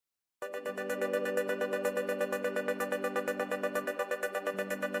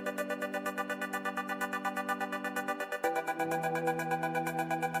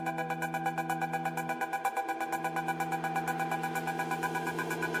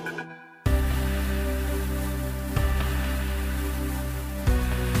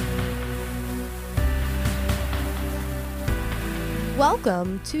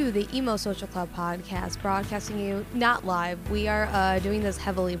Welcome to the Emo Social Club podcast, broadcasting you not live. We are doing this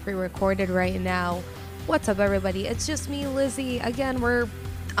heavily pre-recorded right now. What's up, everybody? It's just me, Lizzie. Again, we're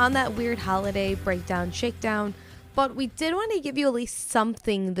on that weird holiday breakdown, shakedown, but we did want to give you at least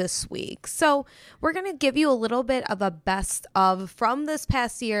something this week. So we're going to give you a little bit of a best of from this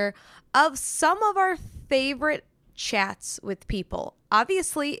past year of some of our favorite chats with people.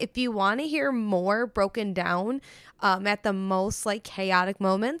 Obviously, if you want to hear more broken down at the most like chaotic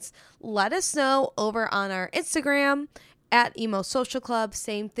moments, let us know over on our Instagram at Emo Social Club.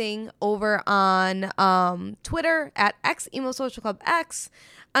 Same thing over on Twitter at X Emo Social Club X.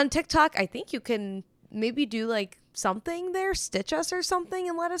 On TikTok, I think you can maybe do like something there, stitch us or something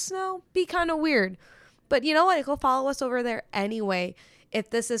and let us know. Be kind of weird. But you know what? Go follow us over there anyway if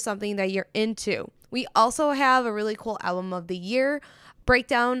this is something that you're into. We also have a really cool album of the year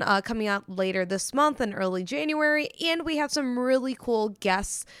breakdown coming out later this month in early January, and we have some really cool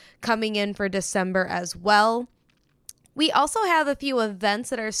guests coming in for December as well. We also have a few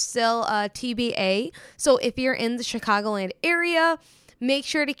events that are still TBA, so if you're in the Chicagoland area, make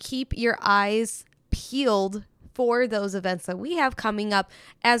sure to keep your eyes peeled for those events that we have coming up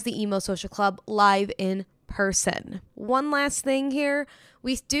as the Emo Social Club live in person. One last thing here.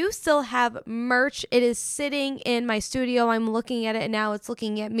 We do still have merch. It is sitting in my studio. I'm looking at it now. It's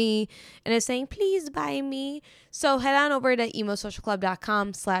looking at me and it's saying, please buy me. So head on over to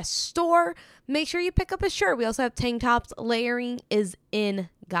emosocialclub.com/store. Make sure you pick up a shirt. We also have tank tops. Layering is in,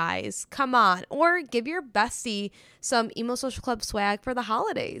 guys. Come on. Or give your bestie some Emo Social Club swag for the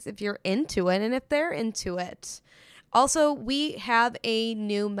holidays if you're into it and if they're into it. Also, we have a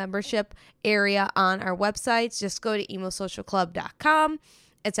new membership area on our websites. Just go to emosocialclub.com.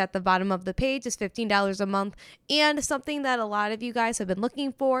 It's at the bottom of the page. It's $15 a month. And something that a lot of you guys have been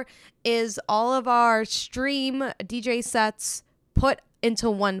looking for is all of our stream DJ sets put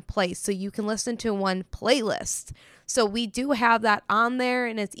into one place so you can listen to one playlist. So we do have that on there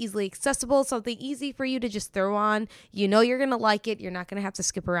and it's easily accessible, something easy for you to just throw on. You know you're going to like it. You're not going to have to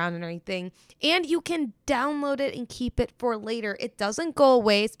skip around and anything. And you can download it and keep it for later. It doesn't go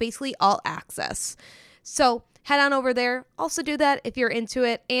away. It's basically all access. So head on over there. Also do that if you're into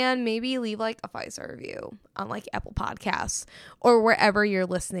it and maybe leave like a 5-star review on like Apple Podcasts or wherever you're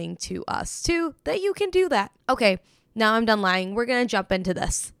listening to us too, that you can do that. Okay, now I'm done lying. We're going to jump into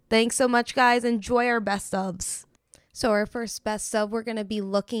this. Thanks so much, guys. Enjoy our best ofs. So our first best of, we're going to be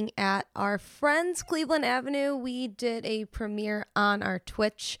looking at our friends Cleveland Avenue. We did a premiere on our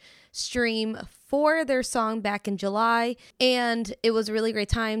Twitch stream for their song back in July, and it was a really great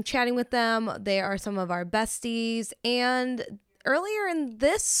time chatting with them. They are some of our besties, and earlier in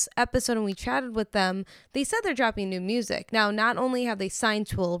this episode when we chatted with them, they said they're dropping new music. Now, not only have they signed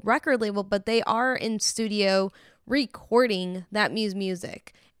to a record label, but they are in studio recording that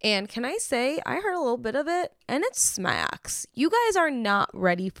music. And can I say, I heard a little bit of it, and it smacks. You guys are not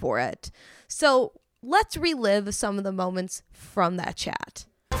ready for it. So let's relive some of the moments from that chat.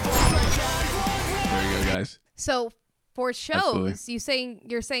 There you go, guys. So for shows, Absolutely.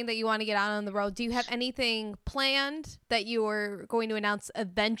 you're saying that you want to get out on the road. Do you have anything planned that you are going to announce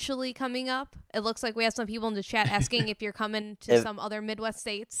eventually coming up? It looks like we have some people in the chat asking if you're coming to some other Midwest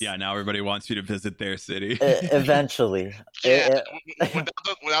states. Yeah, now everybody wants you to visit their city. Eventually. Yeah,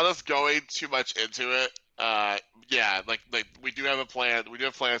 without us going too much into it, yeah, like we do have a plan. We do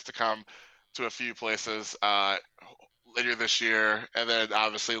have plans to come to a few places later this year, and then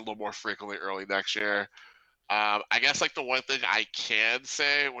obviously a little more frequently early next year. I guess like the one thing I can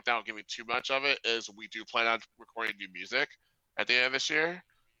say without giving too much of it is we do plan on recording new music at the end of this year.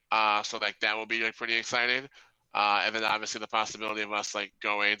 So like that will be like pretty exciting. And then obviously the possibility of us like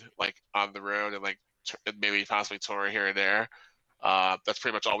going like on the road and like maybe possibly touring here and there. That's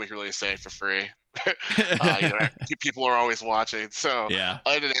pretty much all we can really say for free. People are always watching. So Yeah.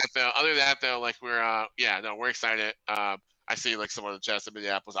 Other than that though, like we're we're excited. I see like some of the chats in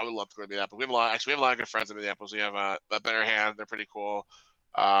Minneapolis. I would love to go to Minneapolis. We have a lot of good friends in Minneapolis. We have a Better Hand. They're pretty cool.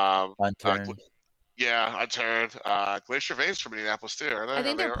 Unturned. Unturned. Glacier Veins from Minneapolis too. Are they? I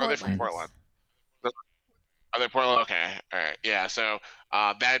think are they from Portland? Are they Portland? Okay. All right. Yeah. So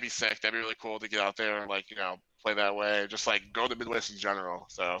that'd be sick. That'd be really cool to get out there and like play that way. Just like go to the Midwest in general.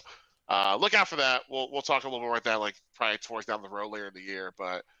 So look out for that. We'll talk a little more about that like probably towards down the road later in the year.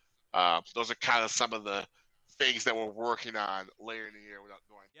 But Those are kind of some of the things that we're working on later in the year without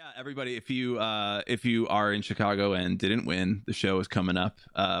going. Yeah, everybody, if you are in Chicago and didn't win, the show is coming up.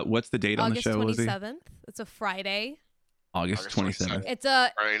 What's the date on the show? August 27th. It's a Friday. August 27th. It's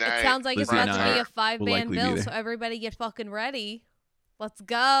a. Friday night. It sounds like it's Lizzie about and to be I a 5-band will likely be bill, there. so everybody get fucking ready. Let's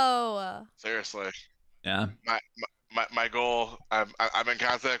go. Seriously. Yeah. My goal. I'm in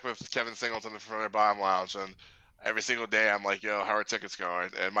contact with Kevin Singleton from their Bottom Lounge, and every single day I'm like, yo, how are tickets going?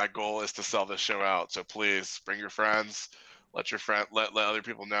 And my goal is to sell this show out. So please bring your friends. Let other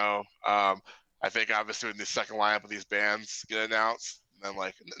people know. I think obviously when the second lineup of these bands get announced, and then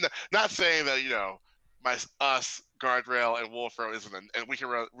like, not saying that us, Guardrail, and Wolfro isn't, and We Can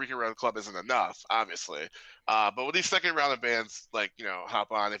Run Club isn't enough, obviously. But when these second round of bands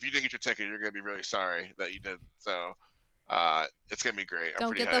hop on, if you didn't get your ticket, you're gonna be really sorry that you didn't. So it's gonna be great.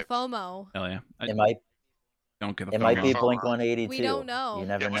 Don't get the FOMO. Hell yeah. It might Don't get the it might FOMO. be Blink 182. We don't know. You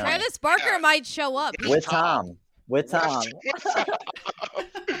never know. Travis Barker might show up. With Tom.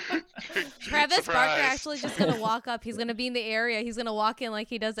 Travis Surprise. Barker actually just gonna walk up. He's gonna be in the area. He's gonna walk in like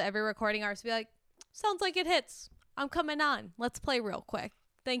he does at every recording artist. Be like, sounds like it hits. I'm coming on. Let's play real quick.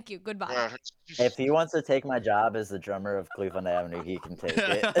 Thank you. Goodbye. If he wants to take my job as the drummer of Cleveland Avenue, he can take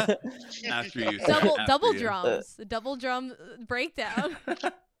it. After you. Double you. drums. Double drum breakdown.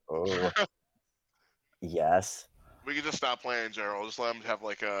 Oh. Yes. We can just stop playing Gerald. Just let him have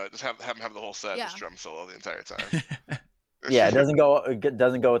have him have the whole set, Yeah. just drum solo the entire time. Yeah, it doesn't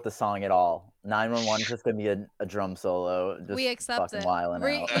go with the song at all. 911 is just gonna be a drum solo. Just We accept fucking it.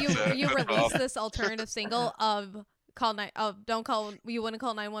 wilding out. You release this alternative single of you wouldn't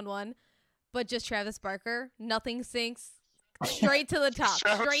call 911, but just Travis Barker. Nothing sinks. Straight to the top.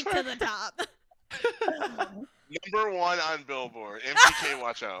 Straight to the top. Number 1 on Billboard. MGK,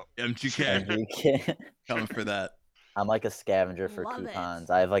 watch out. MGK coming for that. I'm like a scavenger for Love it. coupons.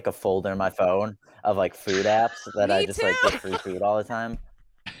 I have like a folder in my phone of like food apps that Me I just like too. get free food all the time.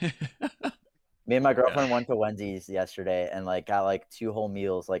 Me and my girlfriend went to Wendy's yesterday and like got like 2 whole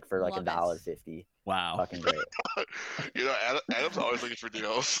meals like for like Love it. $1.50. Wow. Fucking great. Adam's always looking for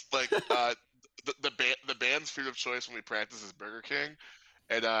deals. Like the band's food of choice when we practice is Burger King,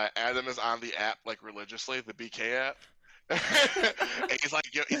 and Adam is on the app like religiously, the BK app. And he's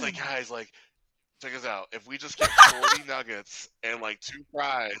like, guys, like, check us out. If we just get 40 nuggets and like 2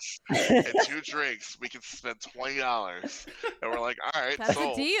 fries and 2 drinks, we can spend $20. And we're like, all right, That's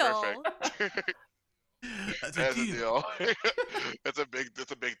sold. a deal. Perfect. That's That's a deal. It's a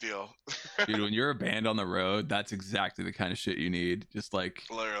big deal. Dude, when you're a band on the road, that's exactly the kind of shit you need. Just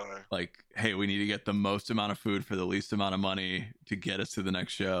Literally. like, hey, we need to get the most amount of food for the least amount of money to get us to the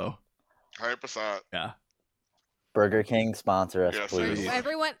next show. 100%. Yeah. Burger King, sponsor us, Yes, please. sir.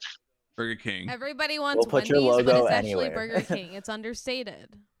 Burger King. Everybody wants We'll put your Wendy's, but logo it's actually anywhere. Burger King. It's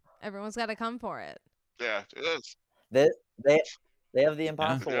understated. Everyone's got to come for it. Yeah, it is. They have the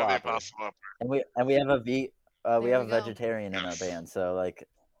Impossible Yeah, the Whopper, Impossible. and we have a we There have a we go. vegetarian in our band. So like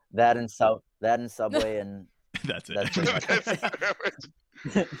that and Subway and That's it. that's pretty much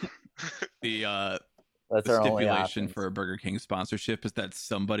it. the That's the our only stipulation option. for a Burger King sponsorship is that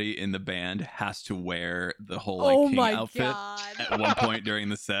somebody in the band has to wear the whole Oh King my outfit god. at one point during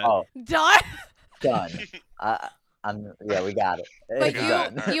the set. Oh, Done. done. We got it. But It's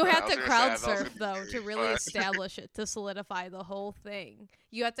done. you have I to was gonna crowd say, I was surf gonna though be to really fine. establish it, to solidify the whole thing.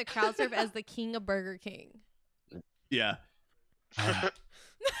 You have to crowd surf as the king of Burger King. Yeah.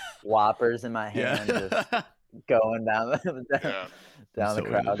 Whoppers in my hand, just Yeah. going down Yeah. down the I'm so into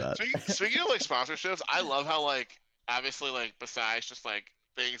crowd. that. Speaking of like sponsorships, I love how like obviously like besides just like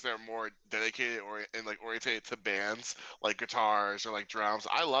things that are more dedicated and like oriented to bands like guitars or like drums,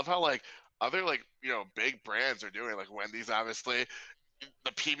 I love how like other like big brands are doing like Wendy's obviously.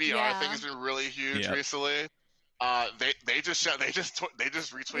 The PBR Yeah. thing has been really huge Yep. recently. They just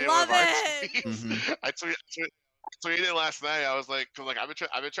retweeted Love one of our it. tweets. Mhm. I tweeted it last night. I was like, cause like I've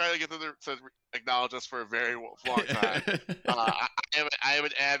been trying to get them to acknowledge us for a very long time. I am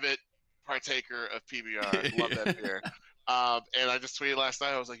an avid partaker of PBR. Love that beer. And I just tweeted last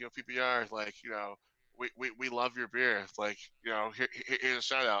night. I was like, yo, PBR, like, we love your beer. It's like, here's a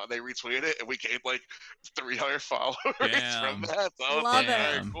shout out. And they retweeted it, and we gained like 300 followers Damn. from that. So it was Love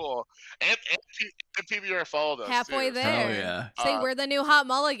very it. cool. And PBR followed us. Halfway too. there. Hell yeah. Say we're the new hot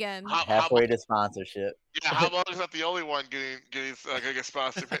mulligan. Halfway to sponsorship. Yeah, how long is not the only one getting gonna get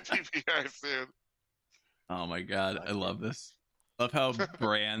sponsored by PBR soon? Oh my god, I love this. Love how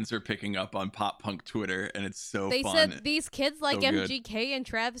brands are picking up on pop punk Twitter, and it's so They fun. said these kids like So good. MGK and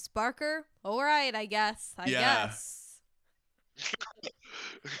Travis Barker. All right, I guess. I Yeah. guess.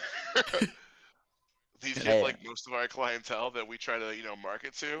 these Hey. get like most of our clientele that we try to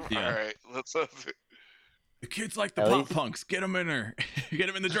market to. Yeah. All right, let's. The kids like the At pop least- punks. Get them in there. Get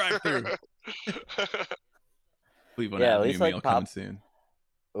them in the drive-thru. Cleveland Yeah, at Avenue least, like, meal pop- coming soon.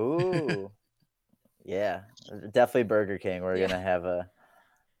 Ooh, yeah, definitely Burger King. We're Yeah. gonna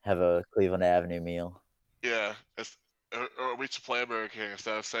have a Cleveland Avenue meal. Yeah, or we should play Burger King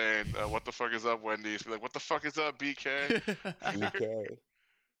instead of saying "What the fuck is up, Wendy's?" Be like, "What the fuck is up, BK?" BK.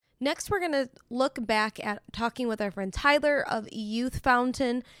 Next, we're going to look back at talking with our friend Tyler of Youth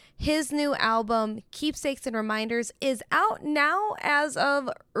Fountain. His new album, Keepsakes and Reminders, is out now as of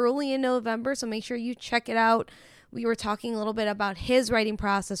early in November, so make sure you check it out. We were talking a little bit about his writing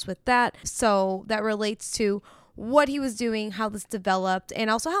process with that, so that relates to what he was doing, how this developed,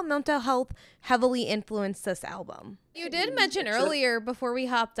 and also how mental health heavily influenced this album. You did mention earlier before we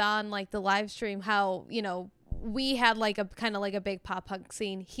hopped on like the live stream how, we had like a kind of like a big pop punk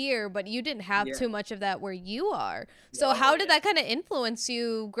scene here, but you didn't have too much of that where you are. So how did that kind of influence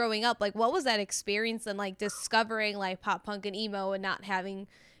you growing up? Like, what was that experience and like discovering like pop punk and emo and not having,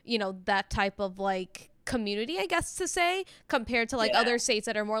 that type of like community, I guess to say, compared to like other states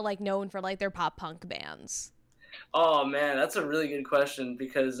that are more like known for like their pop punk bands? Oh man, that's a really good question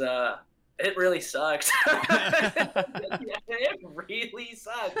because it really sucked. It really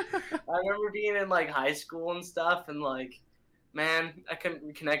sucked. I remember being in like high school and stuff, and like, man, I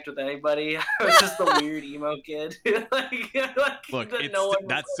couldn't connect with anybody. I was just the weird emo kid. Look,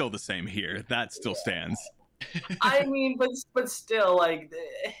 that's still the same here. That still stands. I mean, but still, like,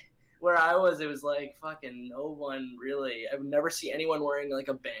 where I was, it was like fucking no one really. I would never see anyone wearing like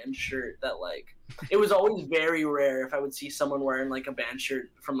a band shirt that like. It was always very rare if I would see someone wearing like a band shirt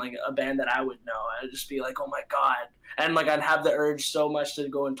from like a band that I would know. I'd just be like, oh my god, and like I'd have the urge so much to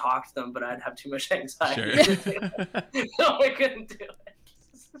go and talk to them, but I'd have too much anxiety, Sure. so I couldn't do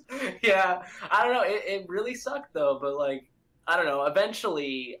it. Yeah, I don't know. It really sucked though, but like I don't know.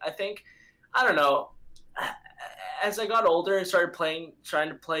 Eventually, I don't know. As I got older and started trying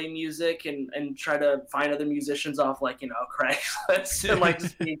to play music and try to find other musicians off like Craigslist and like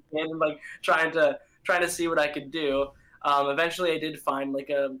just being in and like trying to see what I could do. Eventually, I did find like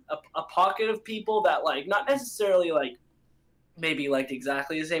a pocket of people that like not necessarily like maybe liked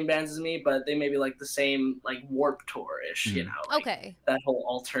exactly the same bands as me, but they maybe like the same like Warped Tour-ish, like, Okay. that whole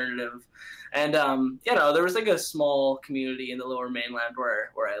alternative. And there was like a small community in the Lower Mainland where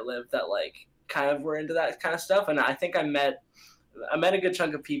I lived that like kind of were into that kind of stuff, and I think I met a good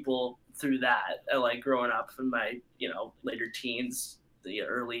chunk of people through that, like growing up in my later teens, the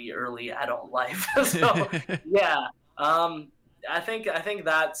early adult life. So yeah, I think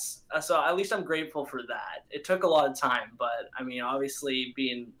that's so. At least I'm grateful for that. It took a lot of time, but I mean, obviously,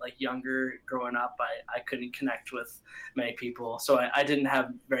 being like younger, growing up, I couldn't connect with many people, so I didn't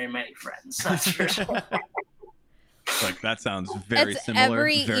have very many friends. That's for sure. Like that sounds very It's similar.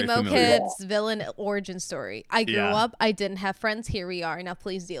 every very emo familiar. kid's villain origin story. I grew up, I didn't have friends. Here we are. Now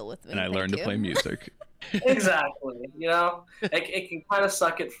please deal with me. And I Thank learned you. to play music. Exactly. It can kind of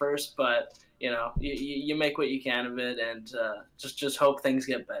suck at first, but you make what you can of it, and just hope things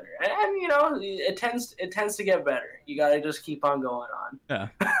get better. And it tends to get better. You gotta just keep on going on.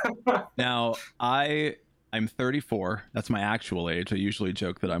 Yeah. Now I'm 34. That's my actual age. I usually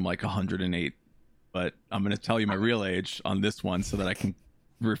joke that I'm like 108, but I'm gonna tell you my real age on this one so that I can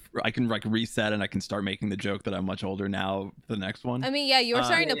like reset and I can start making the joke that I'm much older now. The next one. I mean, yeah, you were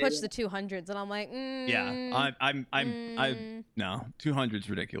starting to Yeah, push yeah. the 200s, and I'm like, Yeah, I'm no, 200's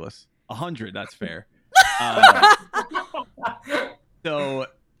ridiculous. 100, that's fair. So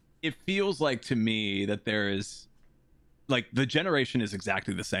it feels like to me that there is like the generation is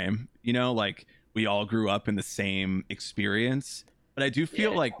exactly the same, like we all grew up in the same experience, but I do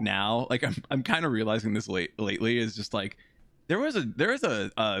feel like now, like I'm kind of realizing this lately is just like there is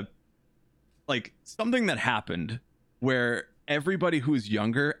a like something that happened where everybody who's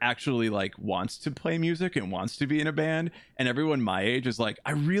younger actually like wants to play music and wants to be in a band, and everyone my age is like,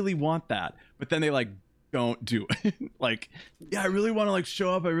 I really want that, but then they like don't do it. Like, yeah, I really want to like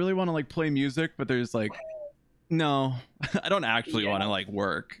show up, I really want to like play music, but there's like, no, I don't actually want to like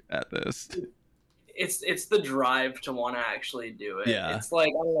work at this. It's the drive to want to actually do it. Yeah. It's like,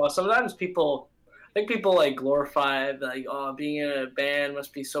 I don't know, sometimes I think people like glorify like, oh, being in a band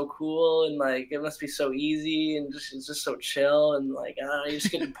must be so cool and like it must be so easy and it's just so chill and like you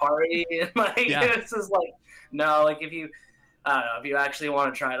just get to party and like it's just like no, like if you actually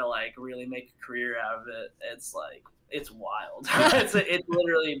want to try to like really make a career out of it, it's like it's wild. It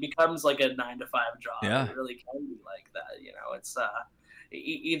literally becomes like a 9-to-5 job. Yeah. It really can be like that. It's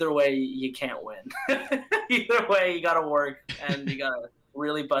either way you can't win. Either way you gotta work and you gotta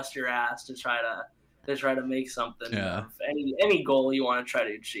really bust your ass to try to try to make something Yeah. of any goal you want to try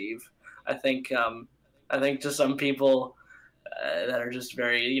to achieve. I think to some people that are just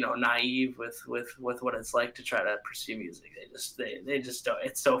very naive with what it's like to try to pursue music, they just don't.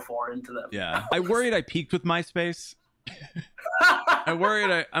 It's so foreign to them. Yeah, I worried I peaked with MySpace. I'm worried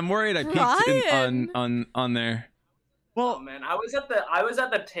I peaked Ryan. on there. Oh Well, man, I was at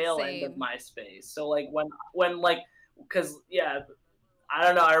the tail end of Same. MySpace. So like when like, because I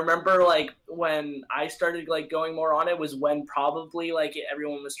don't know. I remember like when I started like going more on it was when probably like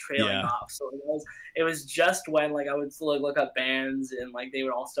everyone was trailing Yeah. off. So it was just when like I would still look up bands and like they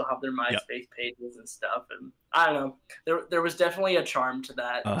would all still have their MySpace pages and stuff. And I don't know. There was definitely a charm to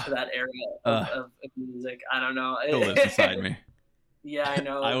that area of music. I don't know. it lives inside me. Yeah, I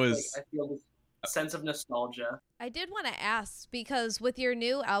know. I It's was- like, I feel this sense of nostalgia. I did want to ask, because with your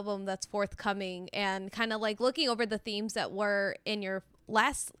new album that's forthcoming and kind of like looking over the themes that were in your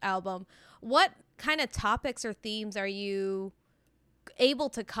last album, what kind of topics or themes are you able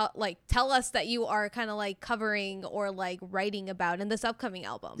to tell us that you are kind of like covering or like writing about in this upcoming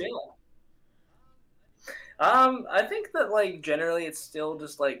album? Yeah. I think that like generally it's still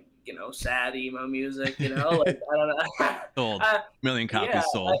just like sad emo music. Like I don't know. Sold. Million copies yeah,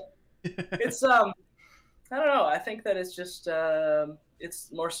 sold. It's I don't know. I think that it's just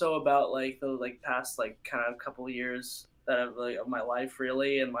it's more so about like the past like kind of couple years that of my life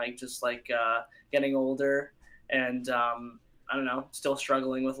really, and like just like getting older and I don't know, still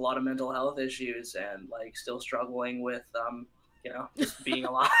struggling with a lot of mental health issues and like still struggling with just being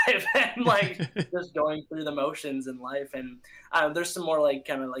alive and like just going through the motions in life. And there's some more like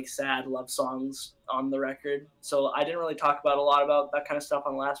kind of like sad love songs on the record, so I didn't really talk about a lot about that kind of stuff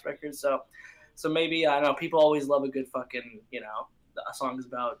on the last record. So maybe I don't know, people always love a good fucking songs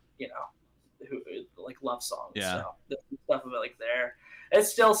about who like love songs. Yeah. So there's some stuff about like there. It's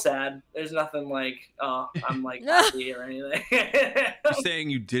still sad. There's nothing like I'm like happy or anything. You're saying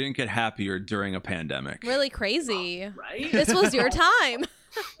you didn't get happier during a pandemic. Really crazy. Right? This was your time.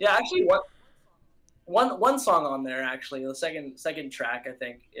 Yeah, actually, one song on there, actually, the second track, I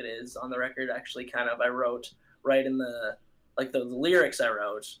think it is on the record. Actually, kind of, I wrote right in the lyrics I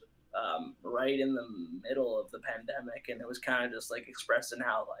wrote right in the middle of the pandemic, and it was kind of just like expressing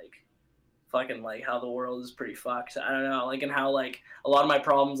how like fucking like how the world is pretty fucked. I don't know, like, and how like a lot of my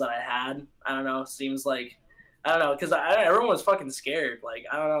problems that I had, I don't know, seems like I don't know, because everyone was fucking scared. Like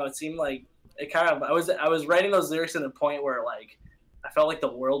I don't know, it seemed like it kind of I was writing those lyrics at a point where like I felt like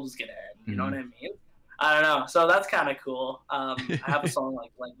the world was gonna end. You know what I mean? I don't know. So that's kind of cool. I have a song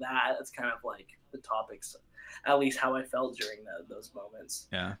like that. It's kind of like the topics, at least how I felt during those moments.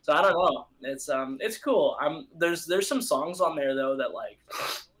 Yeah. So I don't know. It's cool. There's some songs on there though that like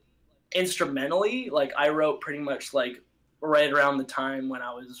instrumentally, like I wrote pretty much like right around the time when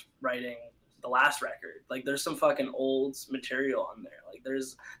I was writing the last record. Like there's some fucking old material on there. Like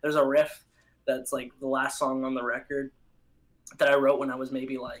there's a riff that's like the last song on the record that I wrote when I was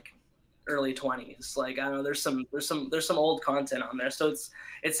maybe like early 20s. Like I don't know, there's some old content on there. So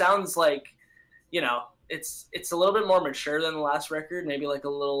it sounds like, it's a little bit more mature than the last record, maybe like a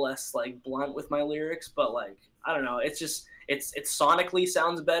little less like blunt with my lyrics, but like I don't know, it's just it sonically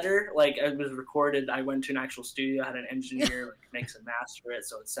sounds better. Like it was recorded, I went to an actual studio, had an engineer like mix and master it,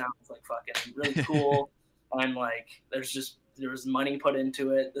 so it sounds like fucking really cool. And like there was money put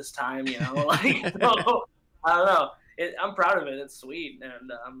into it this time, like so, I don't know. I'm proud of it. It's sweet,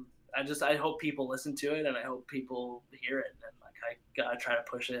 and I hope people listen to it, and I hope people hear it, and like I gotta try to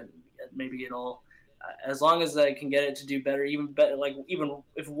push it, and maybe it'll, as long as I can get it to do better, even better. Like even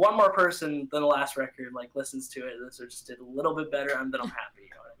if one more person than the last record like listens to it, this or just did a little bit better, then I'm happy.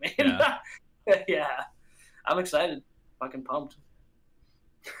 You know what I mean? Yeah, I'm excited, fucking pumped.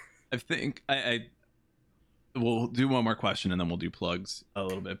 I think we'll do one more question and then we'll do plugs a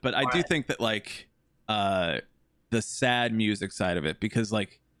little bit. But I do think that like the sad music side of it, because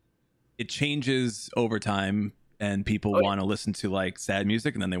like it changes over time and people want to listen to like sad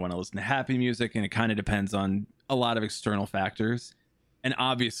music and then they want to listen to happy music, and it kind of depends on a lot of external factors. And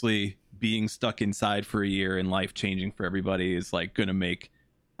obviously being stuck inside for a year and life changing for everybody is like going to make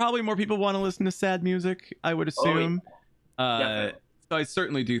probably more people want to listen to sad music, I would assume. So I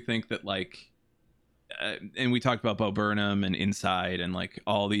certainly do think that like and we talked about Bo Burnham and Inside and like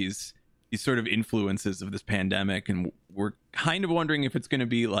all these sort of influences of this pandemic, and we're kind of wondering if it's going to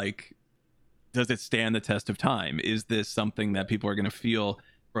be like, does it stand the test of time? Is this something that people are going to feel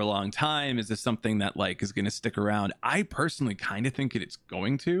for a long time? Is this something that like is going to stick around? I personally kind of think it's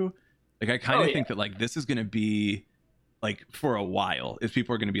going to. Like I kind of think that like this is going to be like for a while, if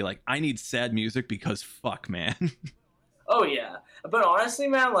people are going to be like, I need sad music because fuck, man. Oh yeah, but honestly,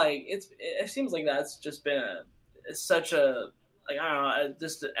 man, like it seems like that's just been such a like I don't know,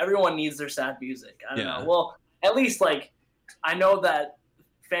 just everyone needs their sad music. I don't know. Yeah. Well, at least like I know that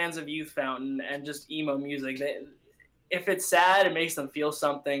fans of Youth Fountain and just emo music, if it's sad, it makes them feel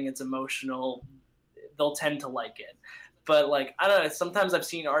something. It's emotional. They'll tend to like it. But like I don't know. Sometimes I've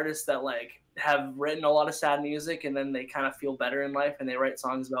seen artists that like have written a lot of sad music and then they kind of feel better in life and they write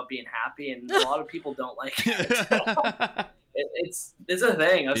songs about being happy and a lot of people don't like it. It's a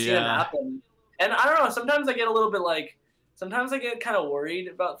thing. I've seen it happen, and I don't know. Sometimes I get a little bit like, sometimes I get kind of worried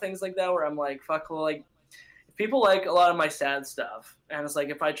about things like that, where I'm like, fuck, well, like, if people like a lot of my sad stuff, and it's like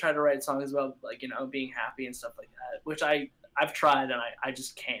if I try to write songs about like being happy and stuff like that, which I've tried and I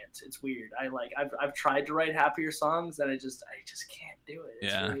just can't. It's weird. I've tried to write happier songs and I just can't do it.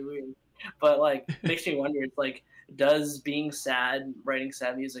 It's really weird. But like, it makes me wonder. It's like, does being sad, writing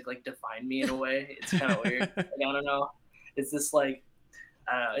sad music, like define me in a way? It's kind of weird. Like, I don't know. It's this like,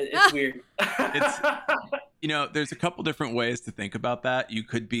 it's weird. There's a couple different ways to think about that. You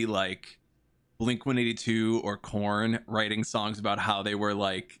could be like Blink-182 or Korn writing songs about how they were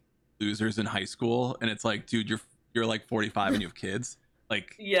like losers in high school, and it's like, dude, you're like 45 and you have kids.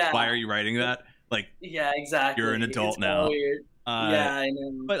 Like, why are you writing that? Like, yeah, exactly. You're an adult now. Weird. Yeah, I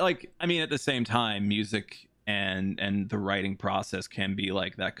know. But like, I mean, at the same time, music and the writing process can be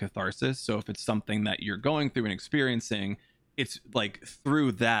like that catharsis. So if it's something that you're going through and experiencing, it's like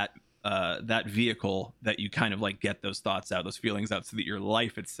through that vehicle that you kind of like get those thoughts out, those feelings out, so that your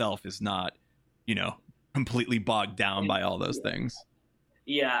life itself is not, completely bogged down by all those things.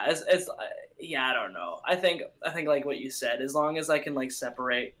 Yeah, I don't know. I think like what you said, as long as I can like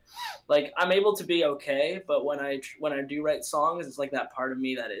separate, like I'm able to be okay, but when I do write songs, it's like that part of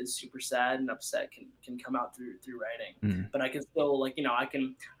me that is super sad and upset can come out through writing. But I can still like, I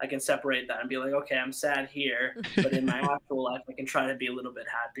can separate that and be like, okay, I'm sad here, but in my actual life I can try to be a little bit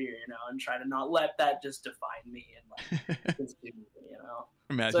happier, and try to not let that just define me and like consume me,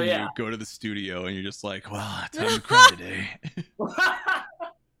 Imagine you go to the studio and you're just like, well, time to cry today.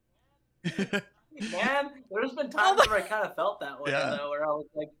 Man, there's been times where I kind of felt that way though, where I was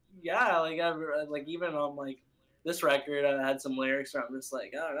like, like even on like this record, I had some lyrics where I'm just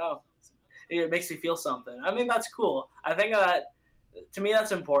like, I don't know, it makes me feel something. I mean, that's cool. I think that to me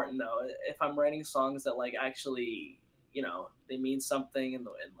that's important though. If I'm writing songs that like actually, they mean something and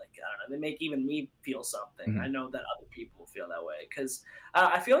like I don't know, they make even me feel something. I know that other people feel that way because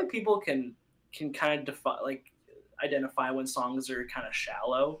I feel like people can kind of identify when songs are kind of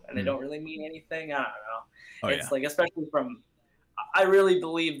shallow and they don't really mean anything. I don't know. It's like, especially I really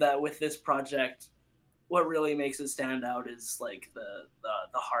believe that with this project, what really makes it stand out is like the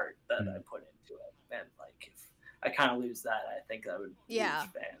heart that I put into it. And like, if I kind of lose that, I think I would lose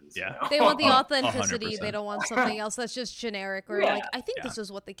fans. Yeah. They want the authenticity. 100%. They don't want something else that's just generic or like, I think this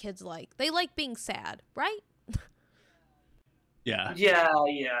is what the kids like. They like being sad, right? Yeah. I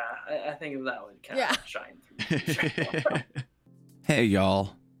think that would kind of shine through. Hey,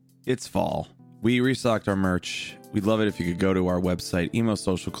 y'all. It's fall. We restocked our merch. We'd love it if you could go to our website,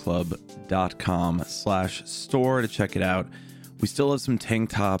 emosocialclub.com/store to check it out. We still have some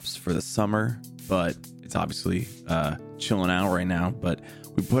tank tops for the summer, but it's obviously chilling out right now. But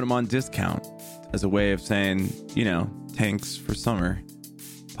we put them on discount as a way of saying, tanks for summer.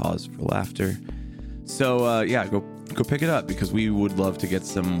 Pause for laughter. So, go pick it up because we would love to get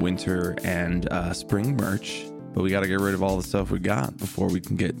some winter and spring merch, but we got to get rid of all the stuff we got before we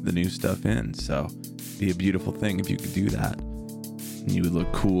can get the new stuff in. So it'd be a beautiful thing if you could do that. And you would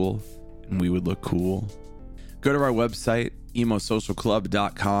look cool and we would look cool. Go to our website,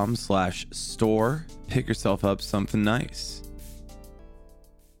 emosocialclub.com/store. Pick yourself up something nice.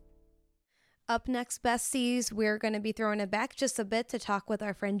 Up next, besties, we're going to be throwing it back just a bit to talk with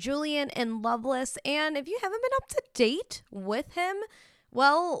our friend Julian in Loveless. And if you haven't been up to date with him,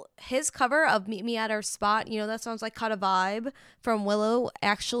 well, his cover of Meet Me at Our Spot, that sounds like Caught a Vibe from Willow,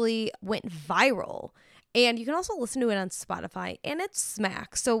 actually went viral. And you can also listen to it on Spotify, and it's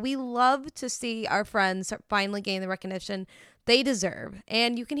smack. So we love to see our friends finally gain the recognition they deserve.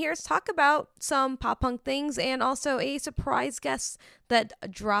 And you can hear us talk about some pop punk things and also a surprise guest that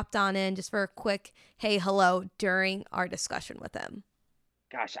dropped on in just for a quick hey, hello during our discussion with him.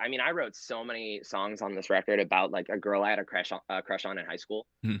 Gosh, I mean, I wrote so many songs on this record about like a girl I had a crush on in high school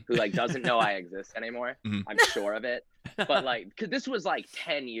who like doesn't know I exist anymore. I'm sure of it. But like, because this was like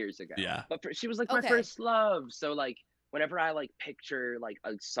 10 years ago. Yeah. But she was like my first love. So like, whenever I like picture like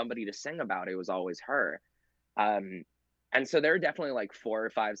somebody to sing about, it was always her. And so there are definitely like 4 or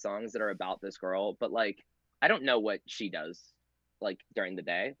 5 songs that are about this girl, but like, I don't know what she does like during the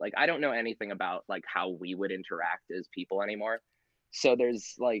day. Like I don't know anything about like how we would interact as people anymore. So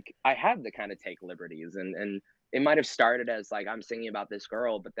there's like I have to kind of take liberties, and it might have started as like I'm singing about this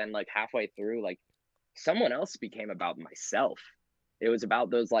girl, but then like halfway through, like someone else became about myself. It was about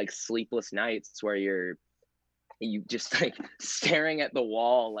those like sleepless nights where you just like staring at the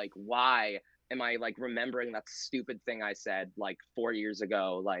wall, like why am I like remembering that stupid thing I said like 4 years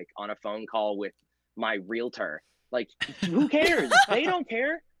ago, like on a phone call with my realtor? Like, who cares? They don't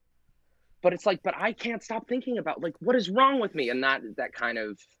care. But it's like, but I can't stop thinking about like, what is wrong with me? And that kind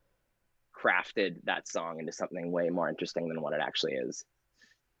of crafted that song into something way more interesting than what it actually is.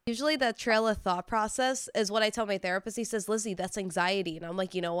 Usually that trail of thought process is what I tell my therapist. He says, Lizzie, that's anxiety. And I'm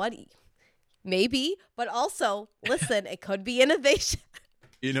like, you know what? Maybe, but also, listen, it could be innovation.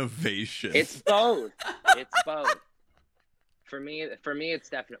 Innovation. It's both. It's both. For me, it's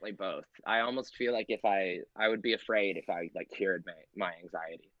definitely both. I almost feel like if I would be afraid if I like cured my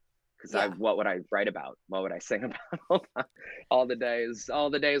anxiety, because what would I write about? What would I sing about all the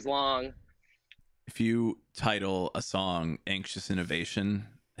days long? If you title a song "Anxious Innovation,"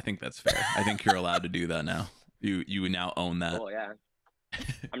 I think that's fair. I think you're allowed to do that now. You now own that. Oh yeah.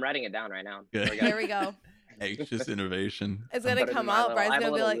 I'm writing it down right now. Good. There we go. Anxious Innovation. It's gonna come out. Brian's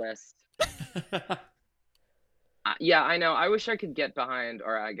gonna be like, list. Yeah, I know. I wish I could get behind,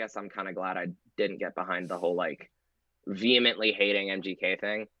 or I guess I'm kind of glad I didn't get behind the whole like vehemently hating MGK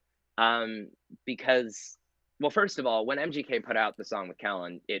thing. Because, well, first of all, when MGK put out the song with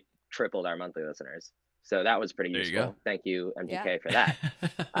Kellen, it tripled our monthly listeners. So that was pretty useful. Thank you, MGK, for that.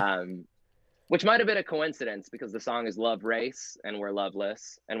 Which might have been a coincidence because the song is Love Race and we're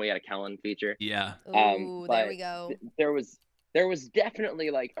loveless, and we had a Kellen feature. Yeah. ooh, there we go. There was definitely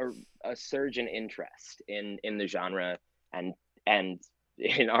like a surge in interest in the genre and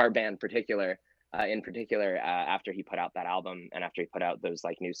in our band in particular after he put out that album and after he put out those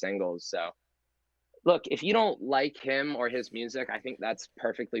like new singles. So look, if you don't like him or his music, I think that's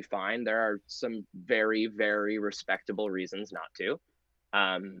perfectly fine. There are some very, very respectable reasons not to.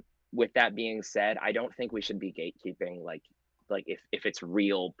 With that being said, I don't think we should be gatekeeping like if it's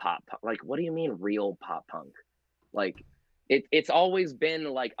real pop. Like, what do you mean real pop punk? Like, it's always been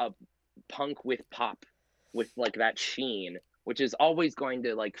like a punk with pop, with like that sheen, which is always going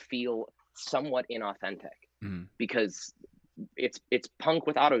to like feel somewhat inauthentic because it's punk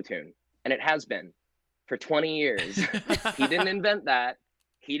with autotune, and it has been for 20 years. He didn't invent that.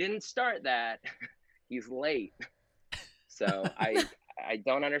 He didn't start that. He's late. So I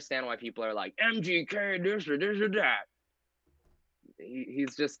don't understand why people are like MGK this or that.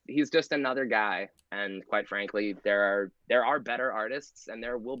 He's just another guy, and quite frankly, there are better artists and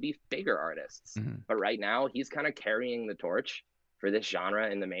there will be bigger artists. But right now, he's kind of carrying the torch for this genre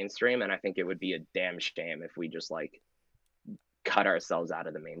in the mainstream, and I think it would be a damn shame if we just like cut ourselves out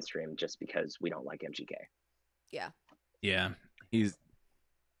of the mainstream just because we don't like MGK. Yeah.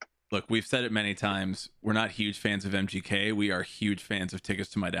 Look, we've said it many times. We're not huge fans of MGK. We are huge fans of Tickets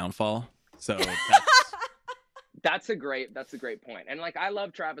to My Downfall. So that's a great point. And like, I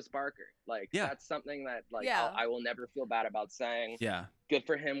love Travis Barker. Like, that's something that like I will never feel bad about saying. Yeah. Good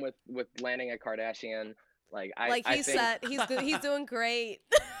for him with landing a Kardashian. Like he's doing great.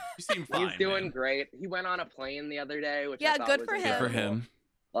 You seem fine. He's doing great. He went on a plane the other day, which I thought good was for incredible. Good for him.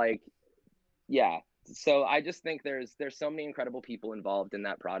 Like, yeah. So I just think there's so many incredible people involved in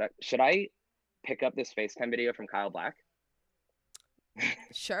that product. Should I pick up this FaceTime video from Kyle Black?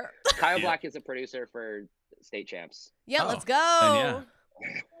 Sure. Kyle Black is a producer for State Champs. Yeah, let's go. Yeah.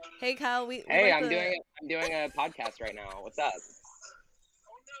 Hey Kyle, I'm doing a podcast right now. What's up?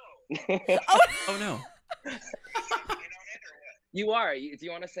 Oh no. You are. Do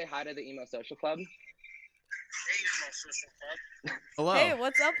you want to say hi to the Emo Social Club? Hey, Emo Social Club. Hello. Hey,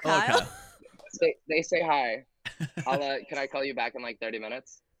 what's up, Hello, Kyle? They say hi. Can I call you back in like 30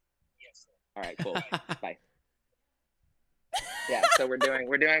 minutes? Yes, sir. All right, cool. Bye. Yeah, so we're doing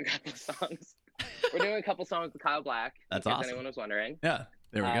a couple songs. We're doing a couple songs with Kyle Black. That's in case awesome. anyone was wondering. Yeah,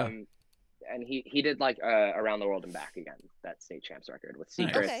 there we go. And he did like Around the World and Back again, that State Champs record with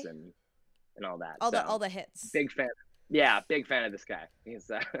Secrets Okay. and all that. All the hits. Big fan. Yeah, big fan of this guy.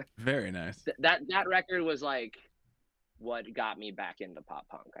 He's Very nice. That record was like what got me back into pop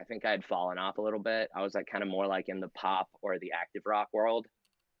punk. I think I had fallen off a little bit. I was like kind of more like in the pop or the active rock world.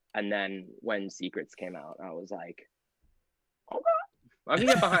 And then when Secrets came out, I was like, okay, I can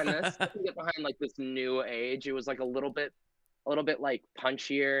get behind this. I can get behind like this new age. It was like a little bit like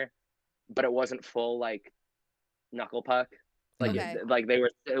punchier, but it wasn't full like Knuckle Puck. Like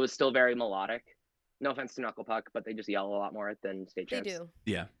it was still very melodic. No offense to Knuckle Puck, but they just yell a lot more than State Champs. They do.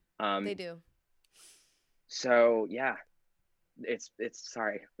 Yeah. They do. So yeah, it's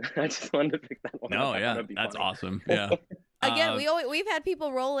sorry. I just wanted to pick that one No, up. yeah, that's awesome. Yeah. Again, we've had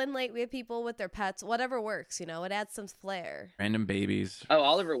people roll in late. We have people with their pets. Whatever works, you know. It adds some flair. Random babies. Oh,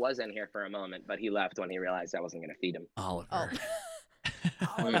 Oliver was in here for a moment, but he left when he realized I wasn't going to feed him. Oliver.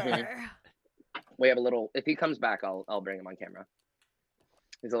 Oliver. We have a little. If he comes back, I'll bring him on camera.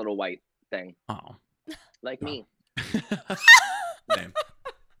 He's a little white thing. Oh. Like me. Same.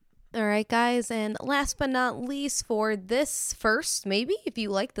 All right, guys. And last but not least for this first, maybe if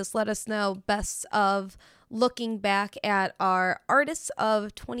you like this, let us know. Best of looking back at our artists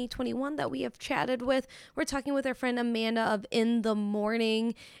of 2021 that we have chatted with. We're talking with our friend Amanda of In the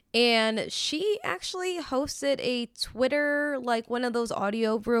Morning, and she actually hosted a Twitter, like one of those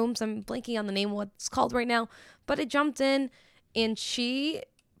audio rooms. I'm blanking on the name of what it's called right now, but I jumped in and she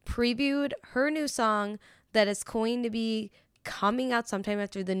previewed her new song that is going to be coming out sometime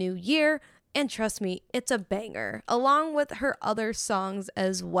after the new year. And trust me, it's a banger, along with her other songs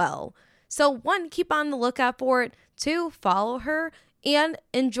as well. So 1, keep on the lookout for it. 2, follow her and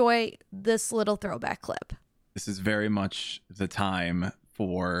enjoy this little throwback clip. This is very much the time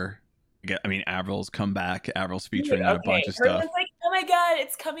for, I mean, Avril's come back. Avril's featuring a bunch of stuff. Everyone's like, oh my God,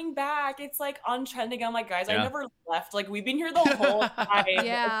 it's coming back. It's like on trending. I'm like, guys, I never left. Like, we've been here the whole time.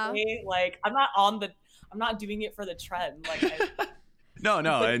 Yeah. Okay? Like, I'm not doing it for the trend. Like, No,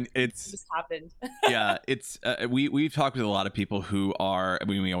 and it just happened. Yeah, it's we've talked with a lot of people who are. I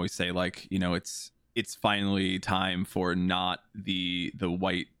mean, we always say like, you know, it's finally time for not the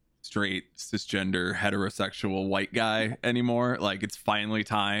white straight cisgender heterosexual white guy anymore. Like, it's finally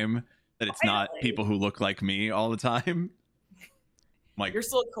time that it's not people who look like me all the time. Like, you're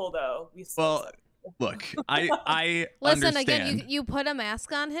still cool though. Look, I listen understand. again. You put a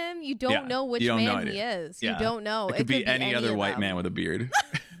mask on him. You don't know which man he is. Yeah. You don't know. It could be any other white man with a beard.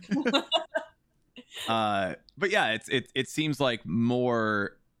 But yeah, it seems like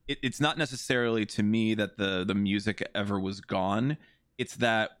more. It's not necessarily to me that the music ever was gone. It's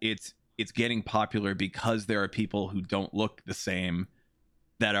that it's getting popular because there are people who don't look the same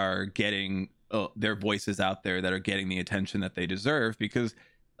that are getting their voices out there, that are getting the attention that they deserve, because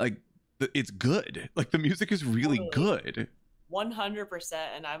like. It's good. Like, the music is really good. 100%.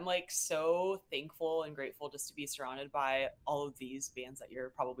 And I'm like so thankful and grateful just to be surrounded by all of these bands that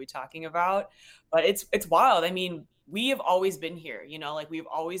you're probably talking about. But it's wild. I mean, we have always been here, you know, like we've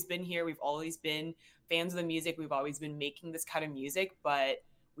always been here. We've always been fans of the music. We've always been making this kind of music, but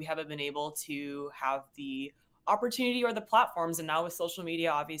we haven't been able to have the opportunity or the platforms. And now with social media,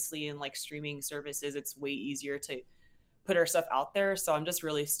 obviously, and like streaming services, it's way easier to put our stuff out there. So I'm just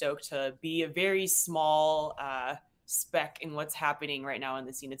really stoked to be a very small speck in what's happening right now in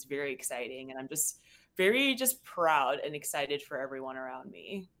the scene. It's very exciting, and I'm just very proud and excited for everyone around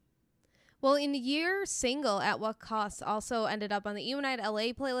me. Well, in your single At What Cost also ended up on the United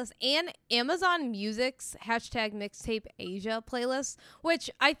LA playlist and Amazon Music's #mixtape Asia playlist,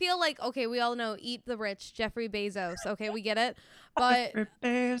 which I feel like, okay, we all know Eat the Rich, Jeffrey Bezos. Okay, we get it. But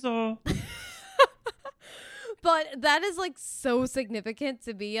Bezos. But that is like so significant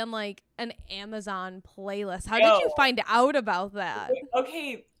to be on like an Amazon playlist. How did you find out about that?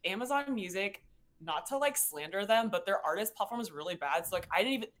 Okay, Amazon Music, not to like slander them, but their artist platform is really bad. So like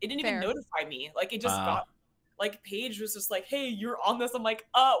it didn't even notify me. Like, it just got like Paige was just like, hey, you're on this. I'm like,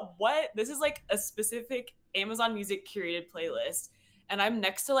 what? This is like a specific Amazon Music curated playlist. And I'm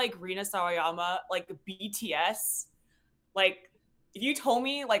next to like Rina Sawayama, like BTS. Like, if you told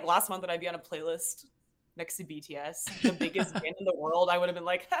me like last month that I'd be on a playlist next to BTS, the biggest band in the world, I would have been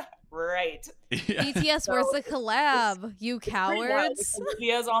like, right. Yeah. BTS, where's the collab? You cowards.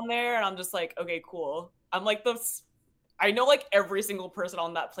 Olivia's on there, and I'm just like, okay, cool. I'm like I know like every single person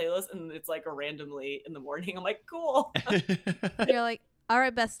on that playlist, and it's like randomly in the morning. I'm like, cool. You're like, all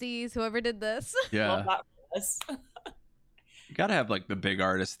right, besties, whoever did this. Yeah. Love that for us. You gotta have like the big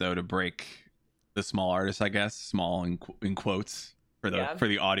artists though to break the small artists, I guess, small in quotes. For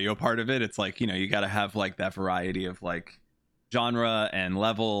the audio part of it, it's like, you know, you got to have like that variety of like genre and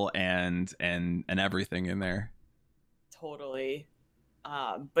level and everything in there. Totally.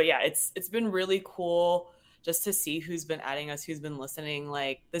 But yeah, it's been really cool just to see who's been adding us, who's been listening.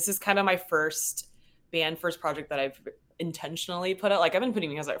 Like, this is kind of my first project that I've intentionally put out. Like, I've been putting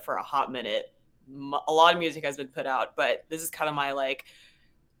music out for a hot minute. A lot of music has been put out, but this is kind of my like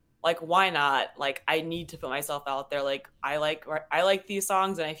why not? Like, I need to put myself out there. Like, I like these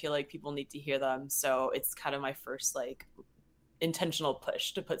songs, and I feel like people need to hear them. So it's kind of my first like intentional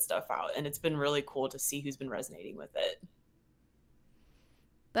push to put stuff out, and it's been really cool to see who's been resonating with it.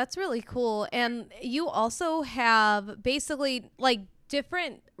 That's really cool. And you also have basically like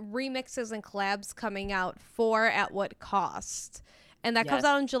different remixes and collabs coming out for At What Cost. And that comes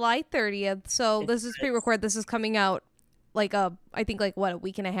out on July 30th. So this is pre-recorded. This is coming out I think a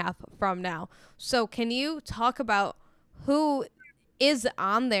week and a half from now. So can you talk about who is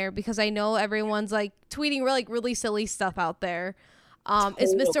on there? Because I know everyone's like tweeting really silly stuff out there.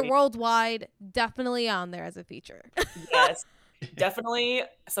 Is Mr. Worldwide definitely on there as a feature? Yes, definitely.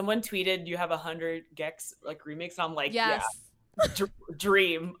 Someone tweeted you have 100 Gex remix. I'm like, yes. Yeah.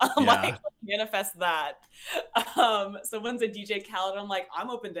 Dream. I'm like, manifest that. Someone's a DJ Khaled. I'm like, I'm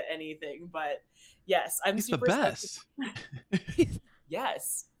open to anything, but yes, I'm He's super the best.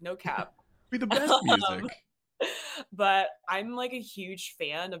 Yes, no cap. Be the best music. But I'm like a huge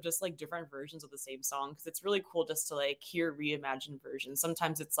fan of just like different versions of the same song because it's really cool just to like hear reimagined versions.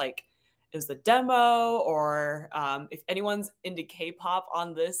 Sometimes it's like is the demo, or if anyone's into K-pop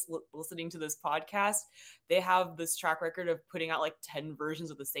on this, listening to this podcast, they have this track record of putting out like 10 versions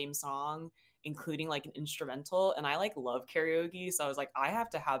of the same song, including like an instrumental. And I like love karaoke, so I was like, I have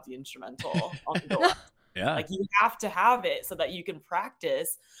to have the instrumental on the door. Yeah, like you have to have it so that you can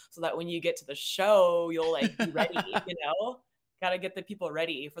practice, so that when you get to the show, you'll like be ready. Gotta get the people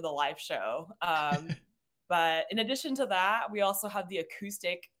ready for the live show. But in addition to that, we also have the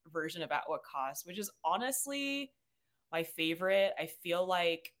acoustic version of At What Cost, which is honestly my favorite. I feel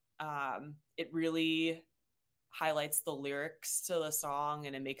like it really highlights the lyrics to the song,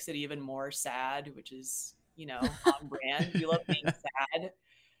 and it makes it even more sad, which is, on brand. We love being sad.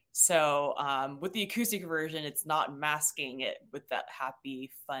 So with the acoustic version, it's not masking it with that happy,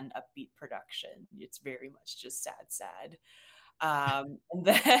 fun, upbeat production. It's very much just sad. And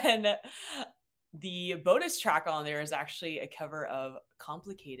then the bonus track on there is actually a cover of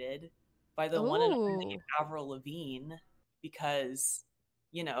Complicated by the one and only Avril Lavigne, because,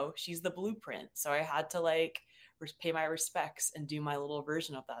 she's the blueprint. So I had to like pay my respects and do my little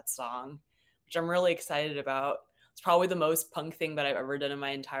version of that song, which I'm really excited about. It's probably the most punk thing that I've ever done in my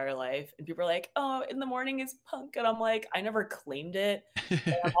entire life. And people are like, oh, In the Morning is punk. And I'm like, I never claimed it.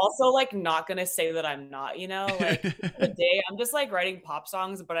 I'm also like not going to say that I'm not, like the day I'm just like writing pop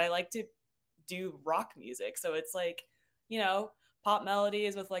songs, but I like to do rock music. So it's like, pop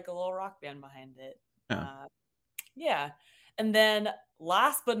melodies with like a little rock band behind it. Yeah. And then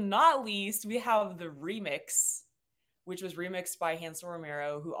last but not least, we have the remix, which was remixed by Hansel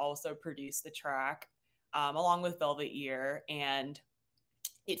Romero, who also produced the track. Along with Velvet Ear, and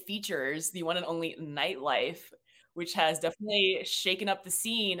it features the one and only Nightlife, which has definitely shaken up the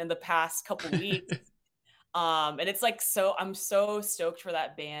scene in the past couple weeks. And it's like, I'm so stoked for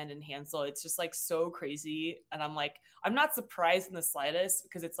that band and Hansel. It's just like so crazy, and I'm like, I'm not surprised in the slightest,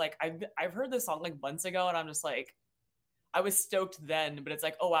 because it's like I've heard this song like months ago, and I'm just like, I was stoked then, but it's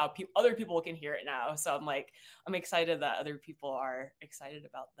like, oh wow, other people can hear it now. So I'm like, I'm excited that other people are excited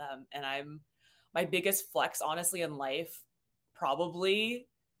about them, and my biggest flex, honestly, in life, probably,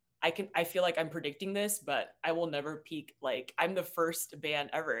 I feel like I'm predicting this, but I will never peak. Like, I'm the first band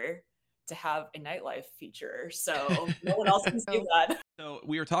ever to have a Nightlife feature, so no one else can say that. So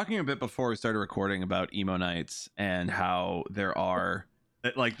we were talking a bit before we started recording about emo nights and how there are,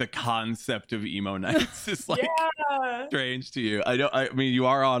 like, the concept of emo nights is like strange to you. I mean, you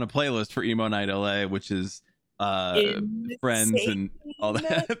are on a playlist for Emo Night LA, which is friends and all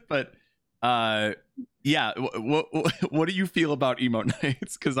that, but. Yeah. What do you feel about emo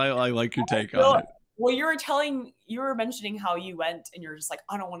nights? Because I like your take on it. Well, you were mentioning how you went and you're just like,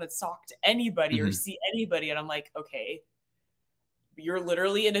 I don't want to talk to anybody or see anybody, and I'm like, okay, you're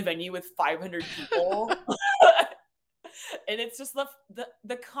literally in a venue with 500 people, and it's just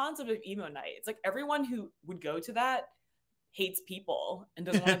the concept of emo night. It's like everyone who would go to that hates people and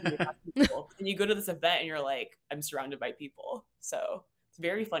doesn't want to be around people, and you go to this event and you're like, I'm surrounded by people, so. It's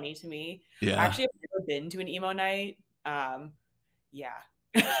very funny to me. Yeah. Actually, I've never been to an emo night.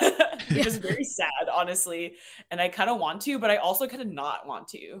 It was very sad, honestly. And I kind of want to, but I also kind of not want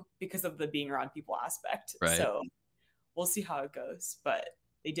to because of the being around people aspect. Right. So we'll see how it goes. But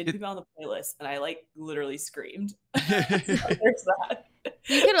they did put me on the playlist, and I like literally screamed. So there's that.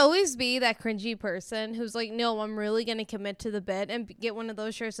 You could always be that cringy person who's like, no, I'm really going to commit to the bit, and get one of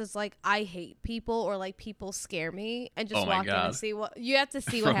those shirts that's like, I hate people, or like, people scare me, and just walk in and see what you have to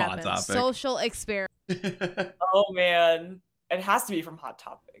see what happens. Social experiment. Oh man, it has to be from Hot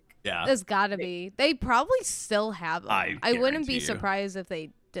Topic. Yeah, there's gotta be. They probably still have them. I wouldn't be surprised if they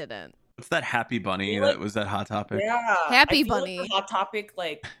didn't. What's that Happy Bunny that was that Hot Topic? Yeah, Happy Bunny. Like Hot Topic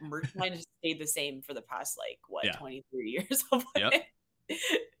like merchandise has stayed the same for the past 23 years. Yep.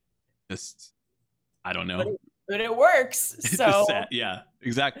 Just, I don't know. But it works. It's so sad. Yeah,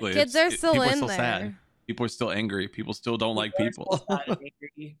 exactly. Kids are still in still there. sad. People are still angry. People still don't like people.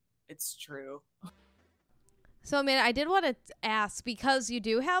 It's true. So, man, I did want to ask, because you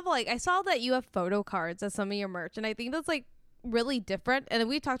do have, like, I saw that you have photo cards as some of your merch, and I think that's, like, really different. And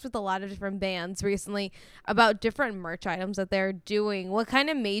we talked with a lot of different bands recently about different merch items that they're doing. What kind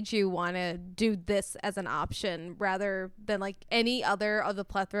of made you want to do this as an option rather than, like, any other of the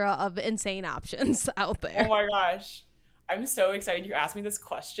plethora of insane options out there? Oh my gosh. I'm so excited you asked me this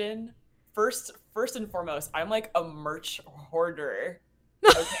question. First and foremost, I'm like a merch hoarder.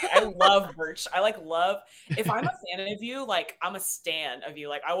 Okay, I love merch. I love, if I'm a fan of you, like I'm a stan of you,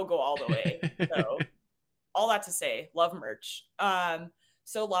 like I will go all the way. So all that to say, love merch.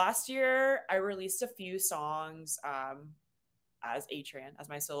 So last year I released a few songs as Atran, as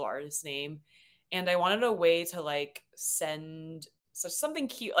my solo artist name, and I wanted a way to like send something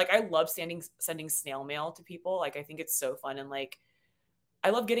cute. Like I love sending snail mail to people. Like I think it's so fun, and like I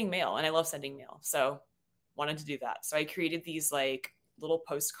love getting mail and I love sending mail. So wanted to do that. So I created these like little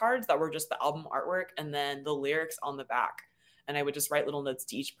postcards that were just the album artwork and then the lyrics on the back. And I would just write little notes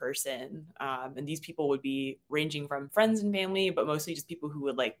to each person. And these people would be ranging from friends and family, but mostly just people who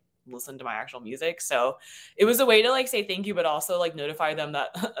would like listen to my actual music. So it was a way to like say thank you, but also like notify them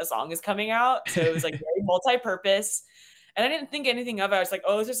that a song is coming out. So it was like very multi-purpose. And I didn't think anything of it. I was like,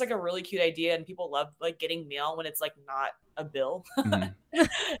 oh, it's just like a really cute idea. And people love like getting mail when it's like not a bill. Mm-hmm.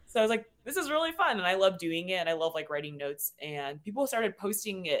 So I was like, this is really fun. And I love doing it. And I love like writing notes. And people started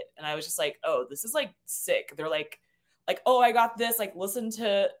posting it. And I was just like, oh, this is like sick. They're like, oh, I got this. Like, listen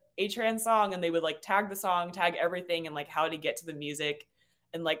to Atran's song. And they would like tag the song, tag everything, and like how to get to the music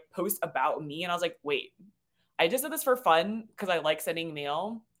and like post about me. And I was like, wait, I just did this for fun because I like sending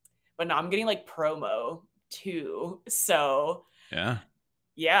mail. But now I'm getting like promo too. So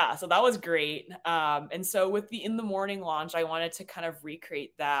yeah, so that was great. And so with the In the Morning launch, I wanted to kind of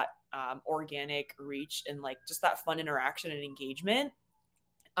recreate that organic reach and like just that fun interaction and engagement.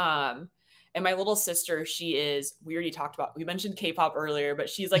 And my little sister, we mentioned K-pop earlier, but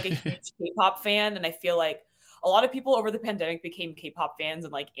she's like a huge K-pop fan. And I feel like a lot of people over the pandemic became K-pop fans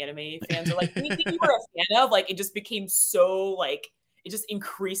and like anime fans, or like anything you were a fan of, like it just became so like, it just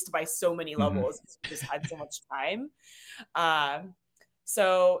increased by so many levels. Mm-hmm. Just had so much time.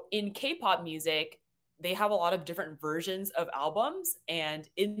 So in K-pop music, they have a lot of different versions of albums. And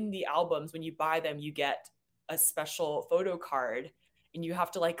in the albums, when you buy them, you get a special photo card and you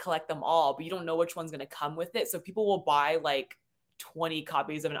have to like collect them all, but you don't know which one's going to come with it. So people will buy like 20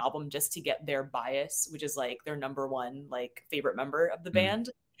 copies of an album just to get their bias, which is like their number one like favorite member of the band.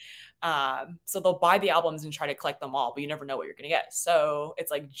 So they'll buy the albums and try to collect them all, but you never know what you're gonna get. So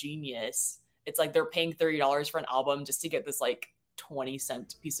it's like genius. It's like they're paying $30 for an album just to get this like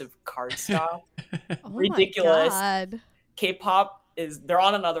 20-cent piece of cardstock. Oh ridiculous. K-pop they're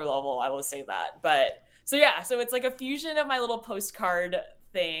on another level, I will say that. But so yeah, so it's like a fusion of my little postcard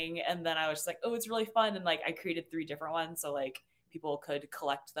thing, and then I was just like, oh, it's really fun. And like I created 3 different ones so like people could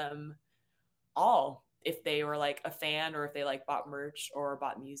collect them all if they were like a fan or if they like bought merch or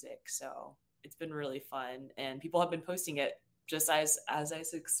bought music. So it's been really fun, and people have been posting it just as I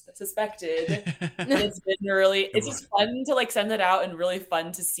suspected. It's been really, it's just fun to like send it out and really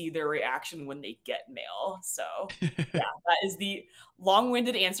fun to see their reaction when they get mail. So yeah, that is the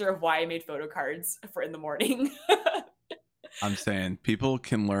long-winded answer of why I made photo cards for In the Morning. I'm saying people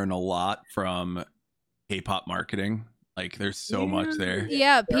can learn a lot from K-pop marketing. Like there's so much there.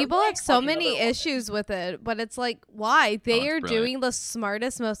 Yeah, people have so many issues with it, but it's like, why? They are doing the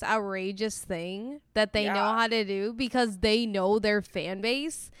smartest, most outrageous thing that they know how to do because they know their fan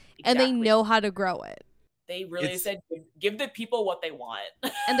base and they know how to grow it. They really said, give the people what they want.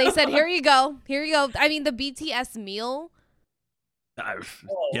 And they said, here you go. Here you go. I mean, the BTS meal.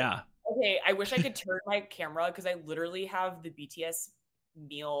 Yeah. Okay, I wish I could turn my camera because I literally have the BTS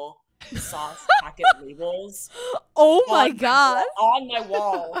meal sauce packet labels. Oh my god! On my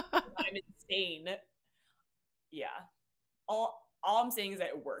wall. I'm insane. Yeah. All I'm saying is that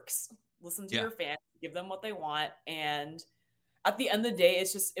it works. Listen to your fans, give them what they want, and at the end of the day,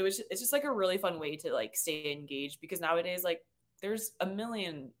 it's just like a really fun way to like stay engaged, because nowadays like there's a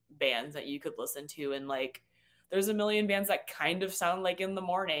million bands that you could listen to, and like there's a million bands that kind of sound like In the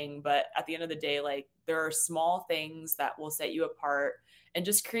Morning, but at the end of the day, like there are small things that will set you apart and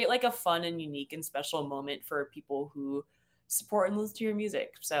just create like a fun and unique and special moment for people who support and listen to your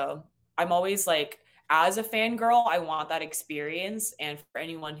music. So I'm always like, as a fangirl, I want that experience. And for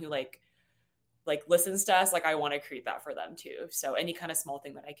anyone who like listens to us, like I want to create that for them too. So any kind of small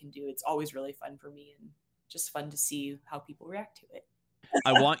thing that I can do, it's always really fun for me and just fun to see how people react to it.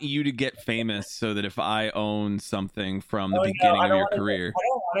 I want you to get famous so that if I own something from the beginning of your career. I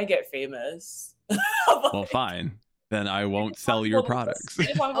don't want to get famous. Well, fine. Then I won't sell your products.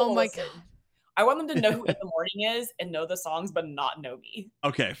 Oh my God. I want them to know who In the Morning is and know the songs, but not know me.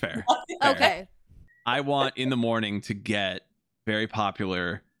 Okay, fair. Okay. I want In the Morning to get very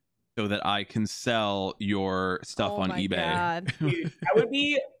popular so that I can sell your stuff on eBay. God. Dude, I would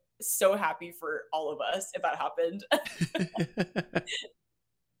be so happy for all of us if that happened.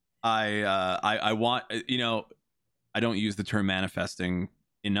 I want, I don't use the term manifesting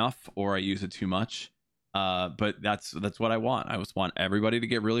enough, or I use it too much. But that's what I want. I just want everybody to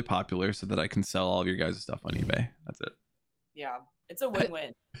get really popular so that I can sell all of your guys' stuff on eBay. That's it. Yeah, it's a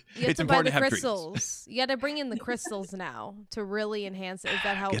win-win. You have It's to buy important the to have crystals. You got to bring in the crystals now to really enhance it. Is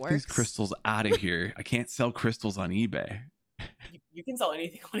that how it Get works? these crystals out of here. I can't sell crystals on eBay. You can sell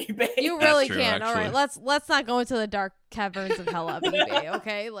anything on eBay. You That's really true, can. All right, actually. let's not go into the dark caverns of hell of eBay.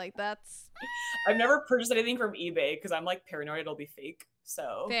 Okay, like that's I've never purchased anything from eBay because I'm like paranoid it'll be fake.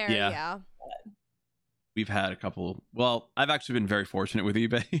 So fair. Yeah. Yeah. We've had a couple. Well, I've actually been very fortunate with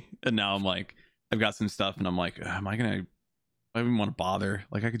eBay, and now I'm like, I've got some stuff, and I'm like, am I gonna? I don't even want to bother.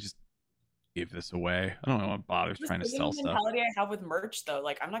 Like, I could just give this away. I don't want to bother trying to sell stuff. Mentality I have with merch though,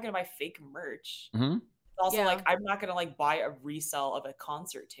 like I'm not gonna buy fake merch. Mm-hmm. Also, Yeah. like I'm not gonna like buy a resell of a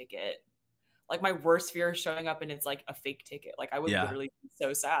concert ticket. Like my worst fear is showing up and it's like a fake ticket. Like I would Yeah. literally be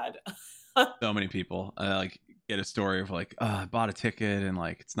so sad. So many people like get a story of like, I bought a ticket and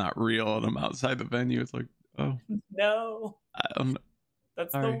like it's not real, and I'm outside the venue. It's like, oh No, I don't know.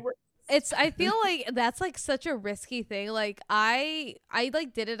 that's Sorry. the worst. I feel like that's like such a risky thing. Like I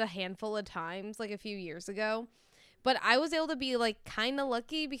like did it a handful of times like a few years ago. But I was able to be like kind of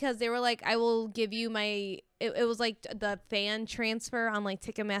lucky because they were like, I will give you my it was like the fan transfer on like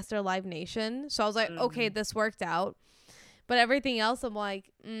Ticketmaster Live Nation. So I was like, okay, this worked out. But everything else I'm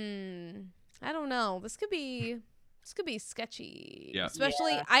like, I don't know. This could be sketchy. Yeah.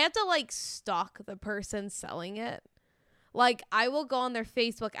 Especially I have to like stalk the person selling it. Like I will go on their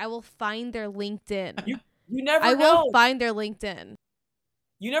Facebook, I will find their LinkedIn. You never I know. will find their LinkedIn.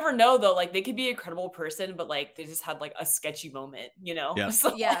 You never know though. Like they could be a credible person, but like they just had like a sketchy moment, you know? Yeah.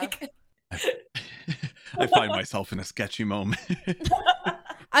 So, Yeah. like, I find myself in a sketchy moment.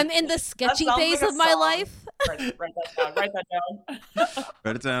 I'm in the sketchy sounds phase like a of my song. life. write that down. Write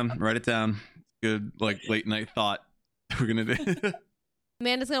that down. Write it down. Good, like late night thought we're gonna do.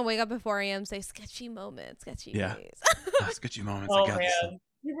 Amanda's gonna wake up at 4 a.m. say sketchy moment, sketchy Yeah. phase. Sketchy moments. Oh I got this. man.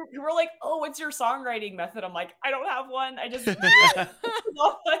 You were like, oh, what's your songwriting method? I'm like, I don't have one. I just like,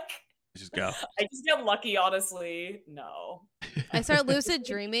 Just go. I just get lucky, honestly. No. I start lucid I'm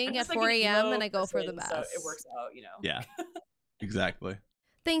dreaming just at like 4 an a.m. emo and I go for the person, best. So it works out, you know. Yeah. Exactly.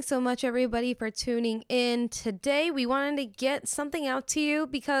 Thanks so much, everybody, for tuning in today. We wanted to get something out to you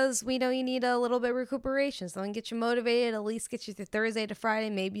because we know you need a little bit of recuperation. Something to get you motivated, at least get you through Thursday to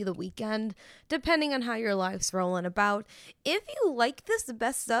Friday, maybe the weekend, depending on how your life's rolling about. If you like this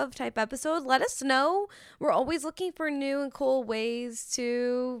best of type episode, let us know. We're always looking for new and cool ways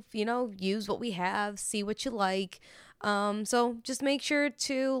to, use what we have, see what you like. So just make sure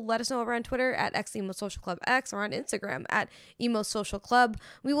to let us know over on Twitter at @EmoSocialClubX or on Instagram at EmoSocialClub.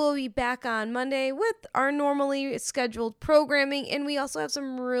 We will be back on Monday with our normally scheduled programming, and we also have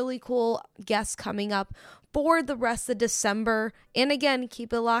some really cool guests coming up for the rest of December. And again,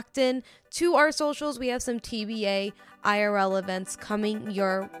 keep it locked in to our socials. We have some TBA IRL events coming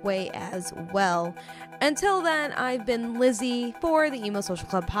your way as well. Until then, I've been Lizzie for the Emo Social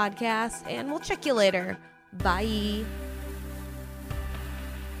Club podcast, and we'll check you later. Bye.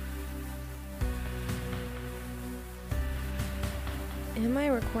 Am I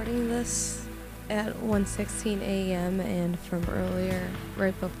recording this at 1:16 a.m. and from earlier,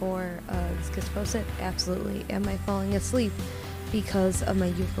 right before this gets posted? Absolutely. Am I falling asleep because of my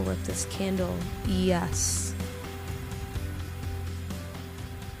eucalyptus candle? Yes.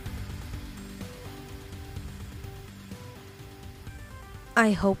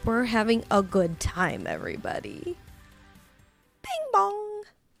 I hope we're having a good time, everybody. Bing bong.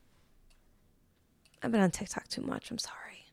 I've been on TikTok too much. I'm sorry.